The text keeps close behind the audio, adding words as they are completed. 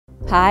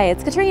Hi,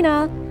 it's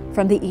Katrina!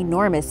 From the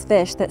enormous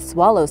fish that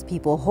swallows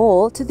people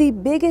whole to the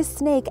biggest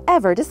snake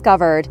ever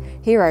discovered,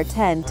 here are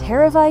 10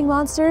 terrifying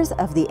monsters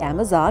of the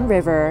Amazon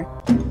River.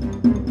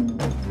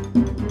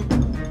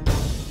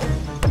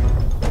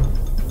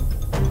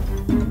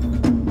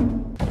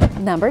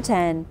 Number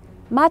 10.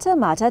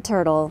 Matamata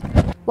turtle.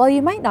 While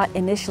you might not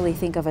initially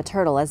think of a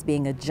turtle as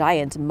being a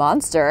giant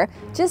monster,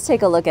 just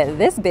take a look at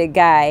this big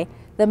guy.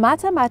 The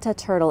Matamata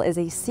turtle is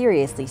a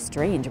seriously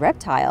strange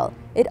reptile.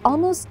 It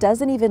almost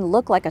doesn't even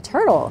look like a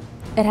turtle.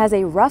 It has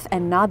a rough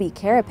and knobby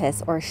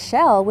carapace or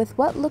shell with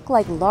what look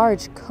like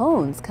large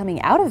cones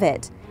coming out of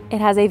it.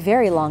 It has a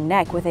very long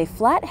neck with a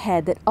flat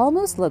head that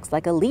almost looks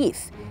like a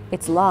leaf.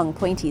 Its long,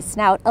 pointy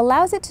snout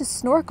allows it to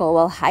snorkel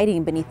while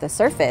hiding beneath the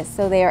surface,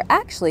 so they are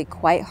actually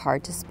quite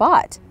hard to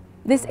spot.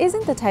 This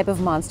isn't the type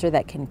of monster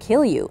that can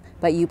kill you,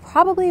 but you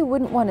probably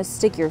wouldn't want to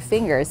stick your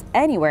fingers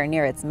anywhere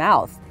near its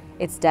mouth.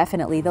 It's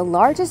definitely the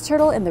largest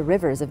turtle in the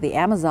rivers of the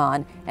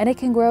Amazon, and it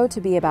can grow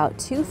to be about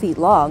 2 feet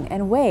long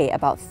and weigh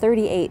about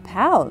 38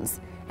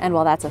 pounds. And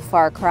while that's a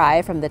far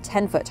cry from the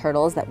 10-foot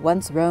turtles that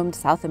once roamed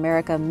South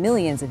America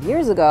millions of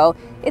years ago,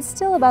 it's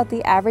still about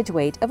the average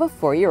weight of a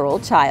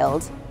 4-year-old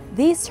child.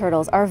 These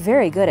turtles are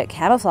very good at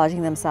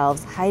camouflaging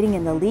themselves, hiding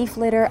in the leaf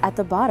litter at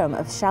the bottom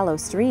of shallow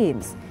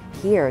streams.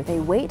 Here, they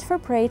wait for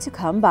prey to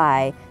come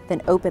by,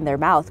 then open their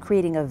mouth,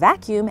 creating a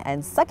vacuum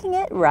and sucking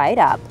it right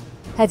up.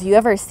 Have you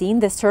ever seen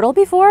this turtle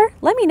before?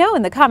 Let me know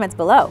in the comments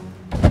below.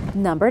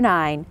 Number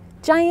 9.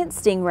 Giant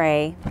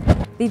stingray.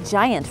 The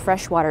giant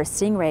freshwater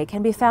stingray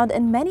can be found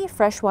in many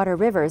freshwater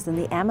rivers in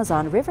the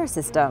Amazon River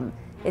system.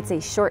 It's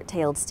a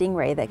short-tailed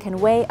stingray that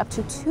can weigh up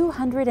to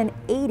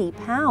 280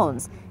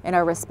 pounds and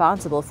are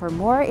responsible for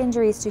more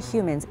injuries to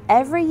humans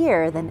every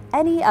year than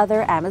any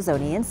other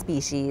Amazonian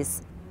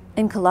species.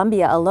 In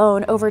Colombia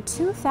alone, over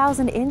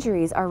 2,000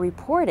 injuries are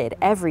reported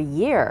every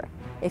year.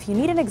 If you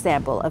need an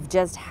example of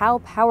just how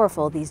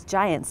powerful these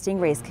giant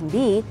stingrays can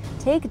be,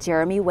 take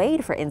Jeremy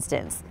Wade for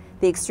instance.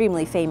 The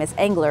extremely famous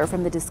angler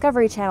from the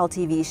Discovery Channel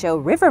TV show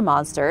River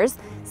Monsters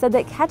said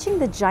that catching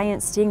the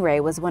giant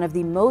stingray was one of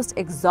the most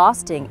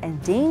exhausting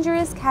and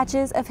dangerous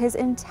catches of his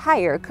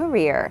entire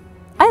career.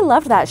 I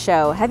loved that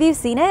show. Have you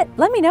seen it?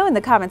 Let me know in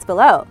the comments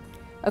below.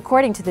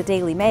 According to the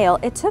Daily Mail,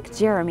 it took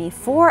Jeremy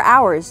 4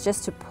 hours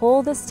just to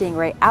pull the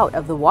stingray out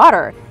of the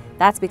water.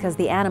 That's because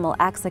the animal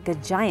acts like a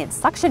giant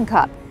suction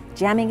cup,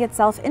 jamming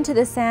itself into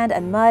the sand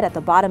and mud at the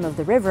bottom of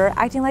the river,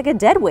 acting like a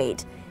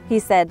deadweight. He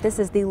said, "This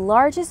is the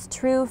largest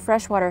true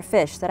freshwater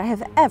fish that I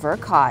have ever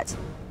caught."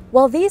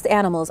 While these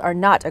animals are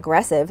not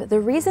aggressive, the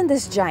reason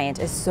this giant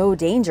is so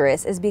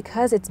dangerous is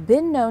because it's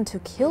been known to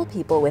kill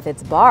people with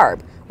its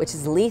barb, which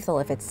is lethal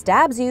if it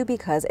stabs you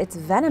because it's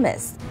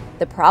venomous.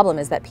 The problem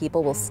is that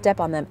people will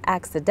step on them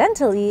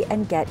accidentally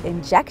and get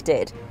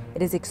injected.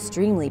 It is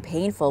extremely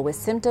painful with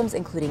symptoms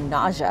including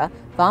nausea,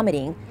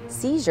 vomiting,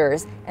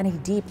 seizures, and a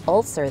deep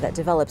ulcer that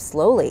develops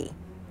slowly.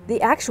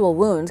 The actual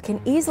wound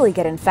can easily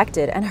get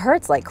infected and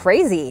hurts like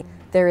crazy.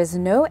 There is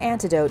no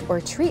antidote or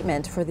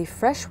treatment for the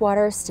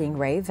freshwater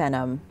stingray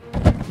venom.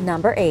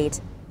 Number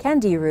 8.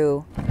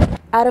 Candiru.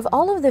 Out of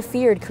all of the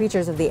feared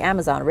creatures of the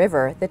Amazon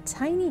River, the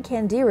tiny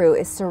Candiru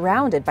is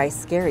surrounded by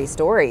scary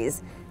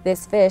stories.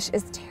 This fish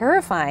is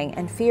terrifying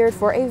and feared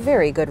for a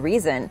very good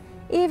reason,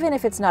 even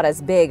if it's not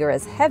as big or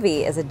as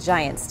heavy as a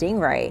giant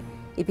stingray.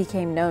 It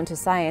became known to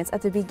science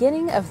at the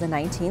beginning of the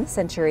 19th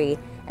century,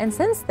 and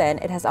since then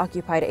it has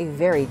occupied a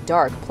very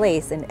dark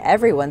place in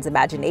everyone's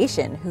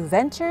imagination who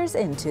ventures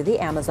into the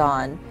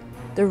Amazon.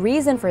 The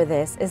reason for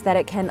this is that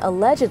it can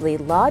allegedly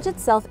lodge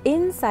itself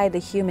inside the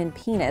human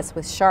penis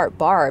with sharp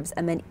barbs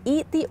and then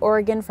eat the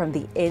organ from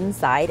the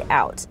inside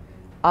out.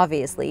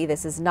 Obviously,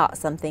 this is not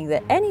something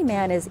that any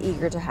man is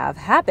eager to have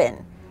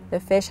happen.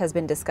 The fish has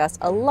been discussed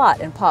a lot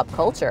in pop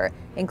culture,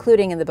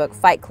 including in the book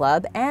Fight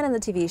Club and in the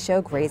TV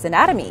show Grey's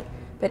Anatomy.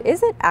 But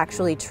is it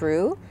actually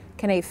true?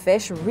 Can a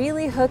fish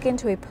really hook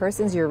into a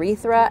person's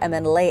urethra and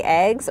then lay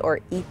eggs or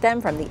eat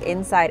them from the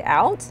inside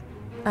out?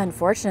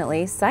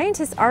 Unfortunately,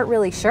 scientists aren't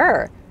really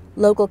sure.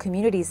 Local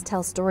communities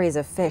tell stories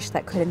of fish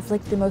that could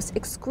inflict the most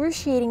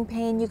excruciating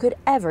pain you could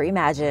ever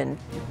imagine.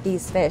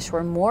 These fish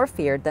were more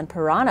feared than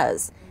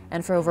piranhas,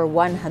 and for over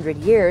 100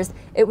 years,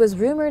 it was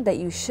rumored that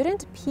you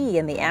shouldn't pee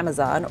in the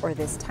Amazon or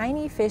this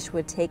tiny fish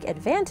would take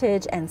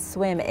advantage and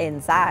swim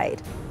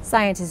inside.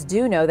 Scientists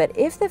do know that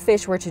if the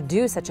fish were to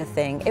do such a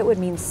thing, it would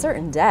mean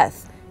certain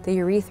death. The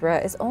urethra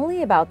is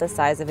only about the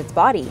size of its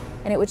body,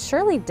 and it would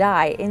surely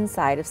die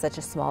inside of such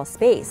a small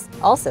space,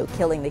 also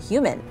killing the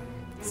human.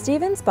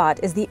 Steven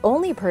Spott is the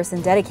only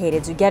person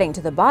dedicated to getting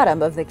to the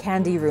bottom of the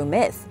Candiru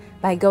myth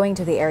by going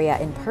to the area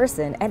in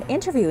person and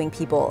interviewing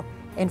people.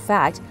 In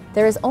fact,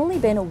 there has only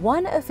been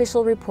one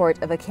official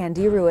report of a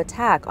Candiru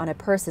attack on a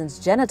person's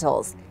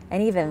genitals,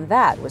 and even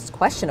that was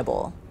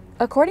questionable.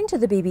 According to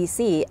the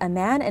BBC, a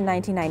man in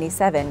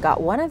 1997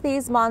 got one of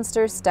these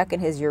monsters stuck in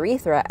his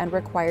urethra and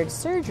required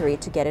surgery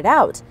to get it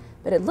out,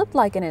 but it looked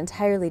like an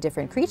entirely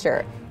different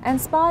creature,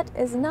 and Spot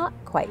is not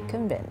quite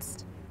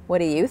convinced. What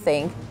do you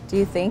think? Do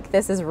you think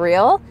this is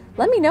real?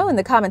 Let me know in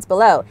the comments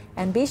below,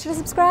 and be sure to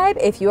subscribe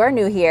if you are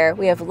new here.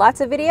 We have lots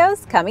of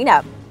videos coming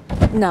up.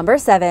 Number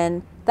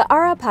 7. The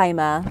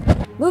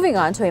Arapaima. Moving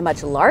on to a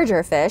much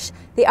larger fish,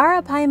 the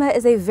Arapaima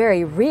is a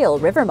very real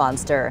river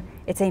monster.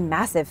 It's a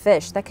massive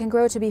fish that can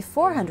grow to be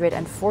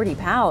 440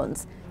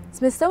 pounds.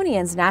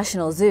 Smithsonian's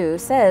National Zoo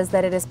says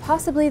that it is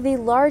possibly the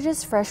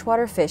largest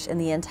freshwater fish in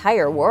the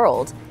entire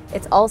world.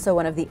 It's also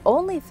one of the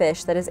only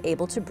fish that is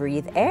able to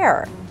breathe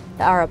air.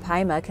 The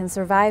Arapaima can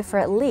survive for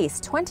at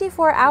least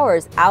 24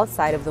 hours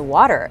outside of the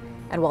water.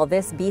 And while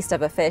this beast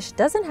of a fish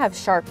doesn't have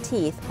sharp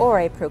teeth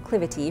or a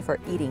proclivity for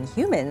eating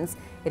humans,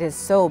 it is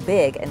so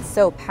big and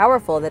so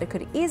powerful that it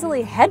could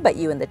easily headbutt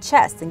you in the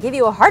chest and give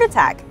you a heart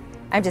attack.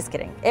 I'm just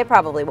kidding, it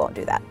probably won't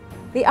do that.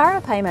 The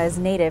Arapaima is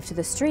native to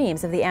the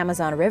streams of the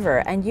Amazon River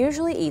and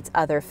usually eats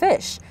other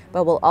fish,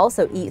 but will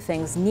also eat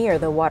things near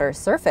the water's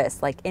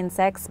surface like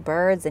insects,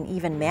 birds, and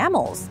even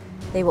mammals.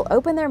 They will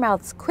open their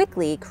mouths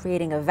quickly,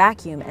 creating a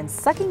vacuum and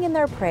sucking in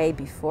their prey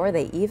before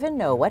they even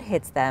know what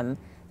hits them.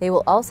 They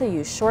will also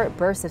use short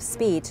bursts of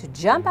speed to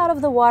jump out of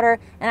the water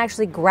and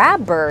actually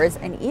grab birds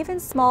and even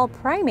small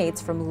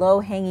primates from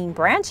low-hanging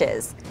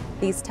branches.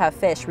 These tough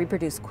fish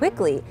reproduce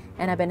quickly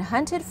and have been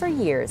hunted for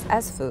years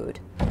as food.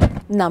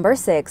 Number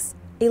 6.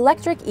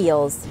 Electric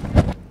eels.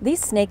 These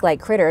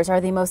snake-like critters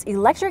are the most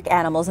electric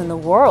animals in the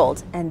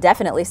world, and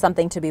definitely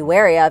something to be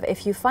wary of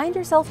if you find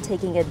yourself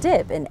taking a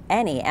dip in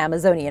any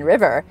Amazonian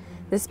river.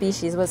 The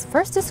species was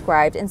first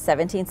described in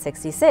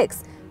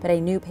 1766, but a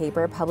new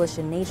paper published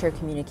in Nature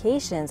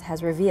Communications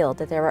has revealed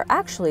that there are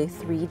actually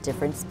 3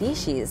 different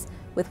species,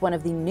 with one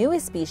of the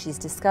newest species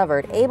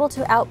discovered able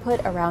to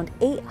output around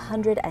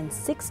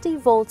 860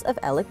 volts of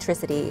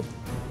electricity.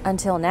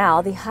 Until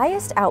now, the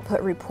highest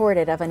output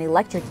reported of an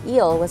electric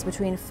eel was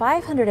between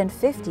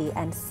 550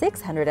 and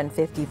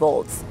 650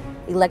 volts.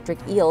 Electric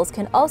eels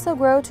can also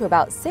grow to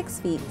about 6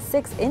 feet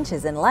 6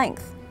 inches in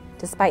length.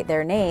 Despite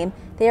their name,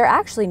 they are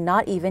actually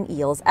not even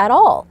eels at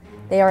all.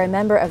 They are a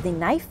member of the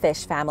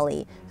knifefish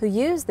family, who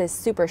use this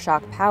super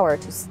shock power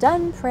to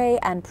stun prey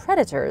and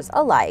predators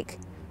alike.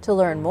 To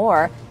learn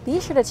more, be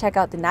sure to check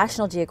out the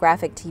National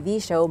Geographic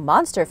TV show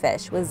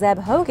Monsterfish with Zeb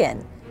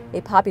Hogan. A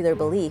popular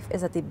belief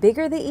is that the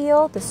bigger the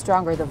eel, the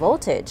stronger the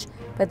voltage,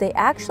 but they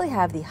actually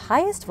have the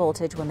highest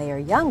voltage when they are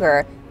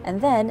younger,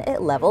 and then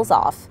it levels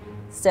off.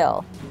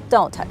 Still,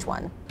 don't touch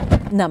one.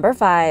 Number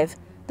 5.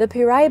 The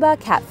Piraiba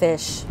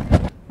catfish.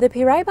 The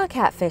Piraiba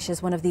catfish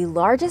is one of the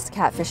largest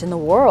catfish in the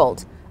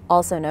world.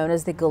 Also known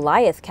as the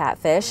Goliath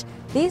catfish,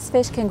 these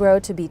fish can grow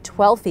to be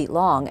 12 feet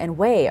long and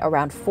weigh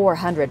around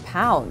 400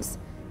 pounds.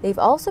 They've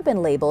also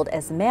been labeled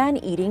as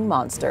man-eating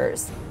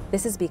monsters.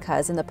 This is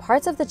because in the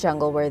parts of the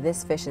jungle where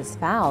this fish is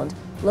found,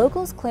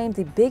 locals claim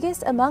the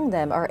biggest among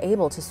them are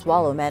able to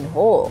swallow men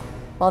whole.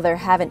 While there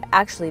haven't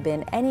actually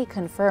been any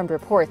confirmed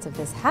reports of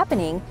this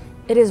happening,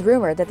 it is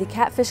rumored that the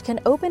catfish can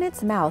open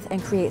its mouth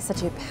and create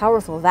such a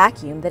powerful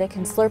vacuum that it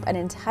can slurp an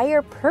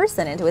entire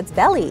person into its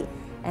belly.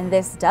 And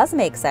this does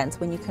make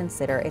sense when you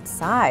consider its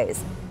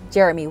size.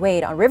 Jeremy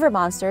Wade on River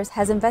Monsters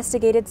has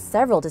investigated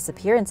several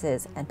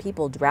disappearances and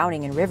people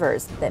drowning in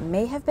rivers that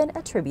may have been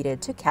attributed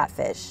to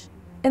catfish.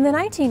 In the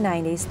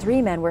 1990s,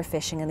 3 men were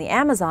fishing in the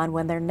Amazon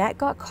when their net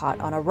got caught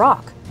on a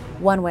rock.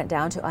 One went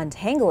down to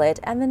untangle it,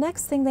 and the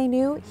next thing they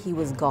knew, he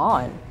was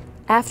gone.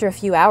 After a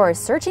few hours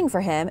searching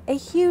for him, a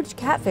huge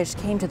catfish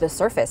came to the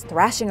surface,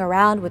 thrashing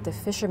around with the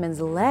fisherman's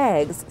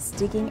legs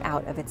sticking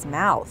out of its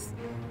mouth.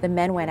 The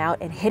men went out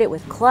and hit it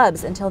with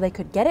clubs until they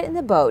could get it in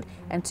the boat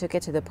and took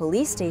it to the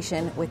police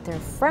station with their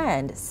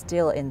friend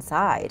still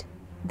inside.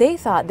 They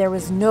thought there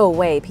was no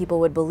way people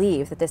would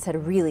believe that this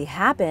had really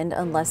happened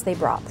unless they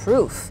brought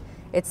proof.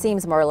 It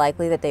seems more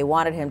likely that they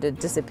wanted him to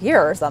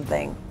disappear or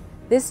something.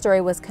 This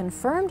story was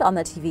confirmed on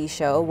the TV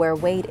show where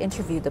Wade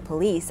interviewed the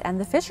police and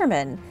the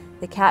fishermen.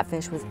 The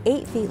catfish was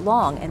 8 feet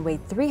long and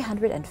weighed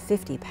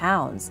 350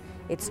 pounds.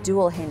 Its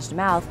dual-hinged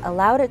mouth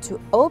allowed it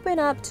to open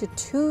up to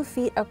 2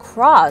 feet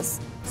across,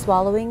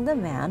 swallowing the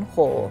man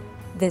whole.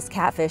 This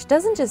catfish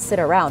doesn't just sit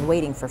around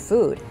waiting for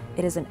food.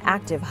 It is an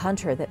active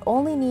hunter that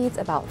only needs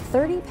about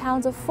 30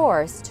 pounds of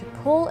force to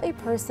pull a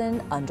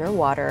person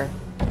underwater.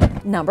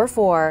 Number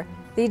 4.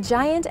 The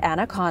giant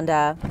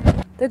anaconda.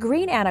 The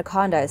green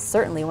anaconda is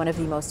certainly one of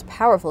the most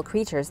powerful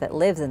creatures that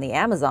lives in the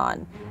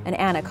Amazon. An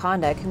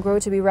anaconda can grow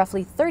to be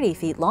roughly 30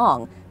 feet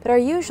long, but are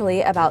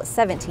usually about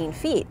 17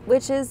 feet,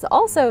 which is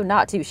also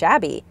not too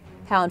shabby.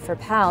 Pound for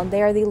pound,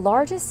 they are the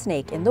largest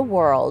snake in the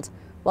world.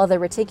 While the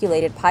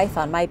reticulated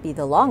python might be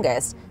the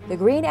longest, the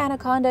green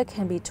anaconda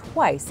can be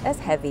twice as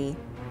heavy.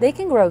 They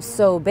can grow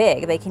so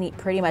big they can eat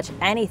pretty much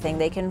anything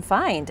they can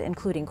find,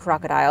 including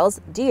crocodiles,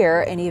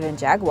 deer, and even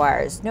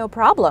jaguars, no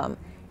problem.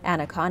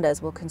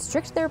 Anacondas will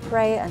constrict their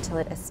prey until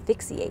it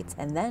asphyxiates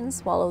and then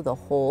swallow the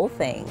whole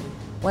thing.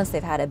 Once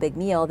they've had a big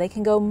meal, they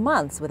can go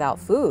months without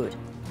food.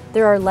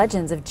 There are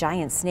legends of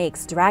giant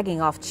snakes dragging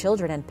off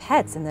children and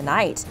pets in the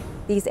night.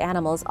 These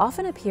animals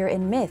often appear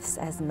in myths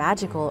as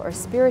magical or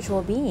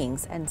spiritual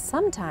beings and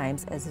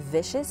sometimes as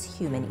vicious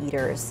human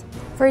eaters.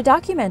 For a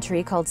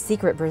documentary called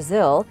Secret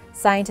Brazil,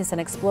 scientists and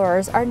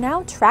explorers are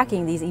now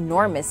tracking these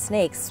enormous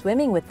snakes,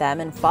 swimming with them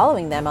and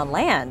following them on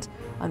land.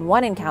 On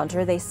one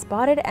encounter, they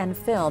spotted and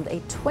filmed a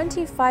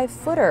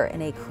 25-footer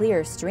in a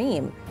clear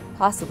stream,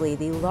 possibly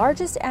the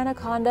largest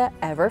anaconda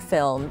ever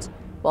filmed.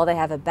 While they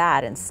have a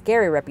bad and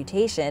scary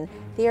reputation,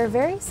 they are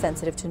very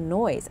sensitive to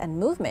noise and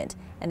movement,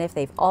 and if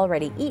they've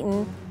already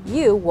eaten,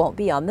 you won't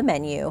be on the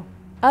menu.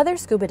 Other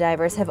scuba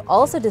divers have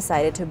also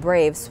decided to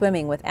brave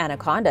swimming with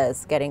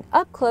anacondas, getting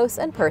up close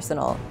and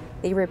personal.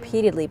 They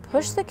repeatedly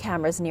push the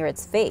cameras near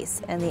its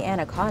face, and the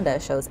anaconda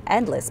shows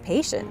endless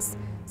patience.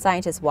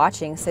 Scientists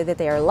watching say that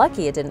they are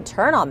lucky it didn't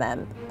turn on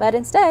them, but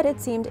instead it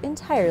seemed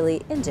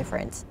entirely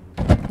indifferent.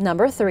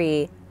 Number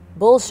 3.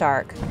 Bull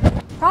shark.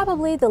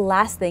 Probably the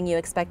last thing you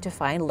expect to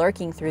find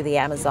lurking through the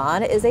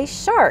Amazon is a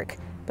shark,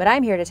 but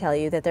I'm here to tell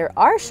you that there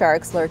are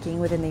sharks lurking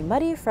within the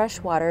muddy fresh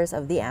waters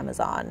of the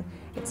Amazon.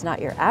 It's not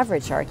your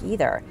average shark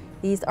either.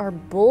 These are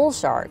bull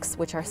sharks,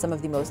 which are some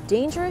of the most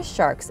dangerous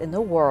sharks in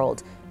the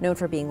world, known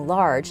for being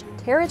large,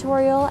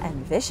 territorial,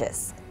 and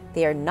vicious.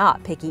 They are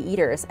not picky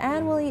eaters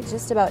and will eat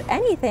just about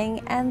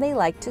anything, and they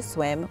like to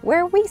swim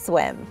where we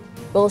swim.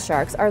 Bull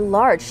sharks are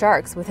large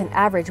sharks with an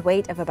average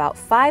weight of about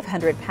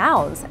 500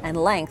 pounds and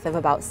length of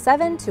about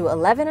 7 to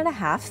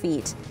 11.5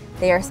 feet.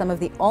 They are some of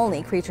the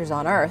only creatures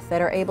on Earth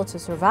that are able to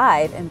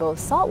survive in both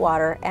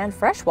saltwater and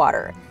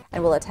freshwater,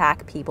 and will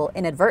attack people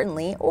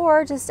inadvertently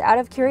or just out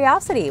of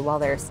curiosity while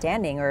they're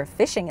standing or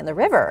fishing in the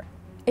river.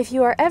 If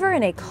you are ever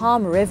in a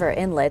calm river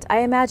inlet, I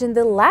imagine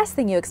the last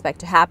thing you expect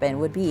to happen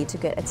would be to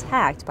get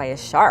attacked by a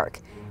shark.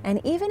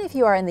 And even if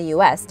you are in the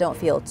US, don't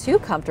feel too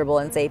comfortable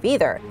and safe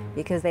either,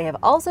 because they have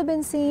also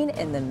been seen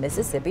in the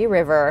Mississippi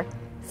River.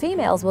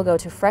 Females will go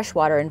to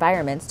freshwater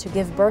environments to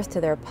give birth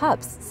to their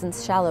pups,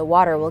 since shallow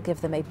water will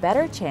give them a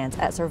better chance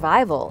at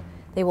survival.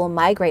 They will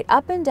migrate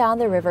up and down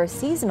the river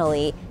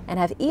seasonally and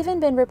have even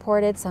been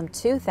reported some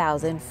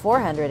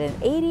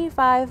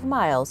 2,485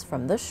 miles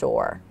from the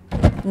shore.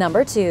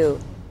 Number 2.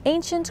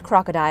 Ancient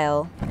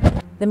crocodile.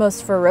 The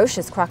most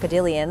ferocious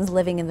crocodilians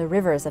living in the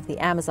rivers of the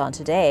Amazon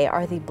today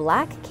are the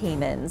black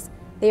caimans.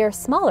 They are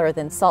smaller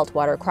than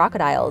saltwater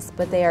crocodiles,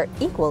 but they are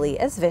equally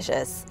as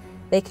vicious.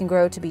 They can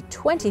grow to be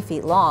 20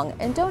 feet long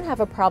and don't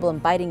have a problem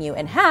biting you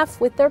in half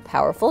with their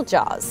powerful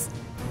jaws.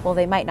 While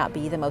they might not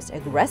be the most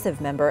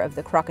aggressive member of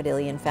the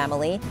crocodilian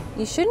family,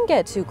 you shouldn't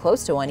get too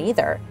close to one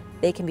either.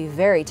 They can be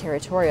very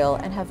territorial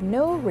and have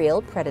no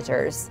real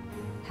predators.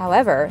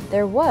 However,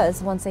 there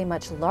was once a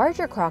much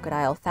larger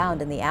crocodile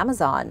found in the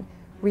Amazon.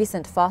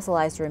 Recent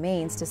fossilized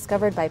remains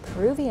discovered by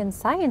Peruvian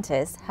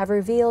scientists have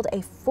revealed a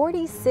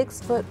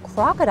 46-foot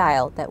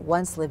crocodile that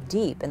once lived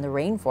deep in the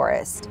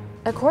rainforest.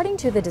 According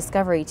to the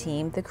discovery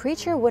team, the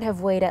creature would have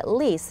weighed at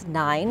least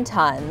 9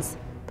 tons.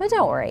 But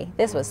don't worry,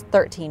 this was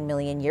 13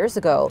 million years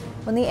ago,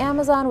 when the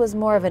Amazon was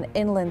more of an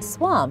inland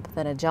swamp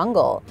than a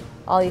jungle.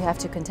 All you have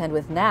to contend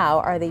with now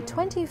are the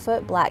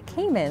 20-foot black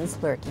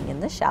caimans lurking in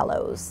the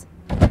shallows.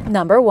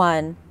 Number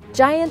 1.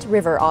 Giant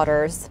river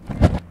otters.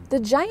 The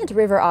giant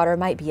river otter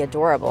might be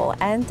adorable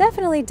and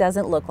definitely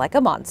doesn't look like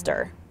a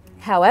monster.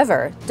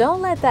 However,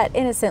 don't let that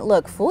innocent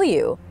look fool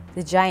you.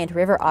 The giant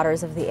river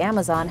otters of the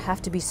Amazon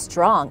have to be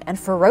strong and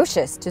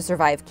ferocious to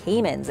survive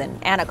caimans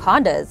and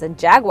anacondas and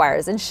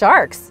jaguars and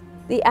sharks.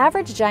 The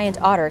average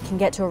giant otter can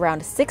get to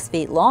around 6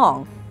 feet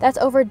long. That's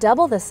over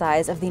double the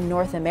size of the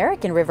North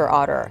American river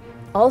otter.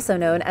 Also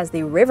known as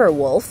the river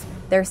wolf,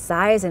 their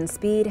size and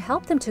speed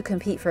help them to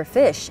compete for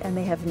fish, and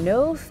they have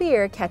no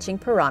fear catching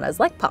piranhas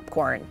like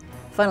popcorn.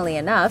 Funnily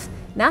enough,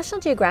 National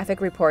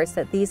Geographic reports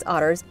that these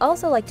otters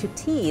also like to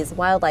tease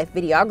wildlife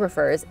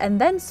videographers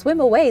and then swim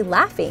away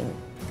laughing.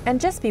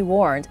 And just be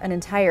warned, an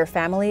entire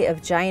family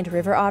of giant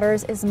river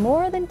otters is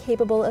more than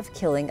capable of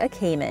killing a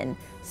caiman,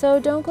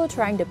 so don't go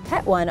trying to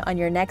pet one on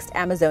your next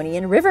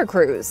Amazonian river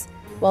cruise.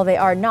 While they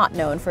are not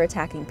known for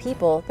attacking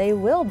people, they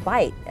will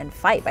bite and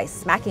fight by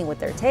smacking with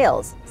their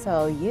tails,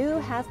 so you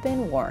have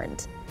been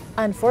warned.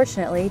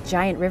 Unfortunately,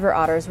 giant river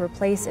otters were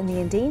placed in the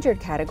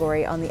endangered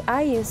category on the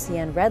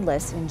IUCN Red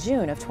List in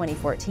June of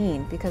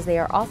 2014 because they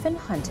are often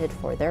hunted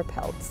for their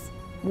pelts.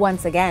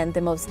 Once again, the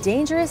most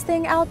dangerous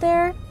thing out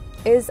there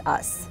is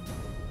us.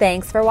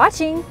 Thanks for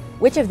watching!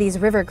 Which of these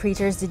river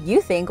creatures did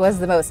you think was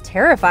the most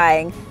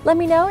terrifying? Let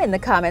me know in the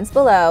comments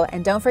below,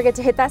 and don't forget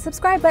to hit that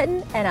subscribe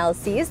button, and I'll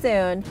see you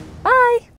soon. Bye!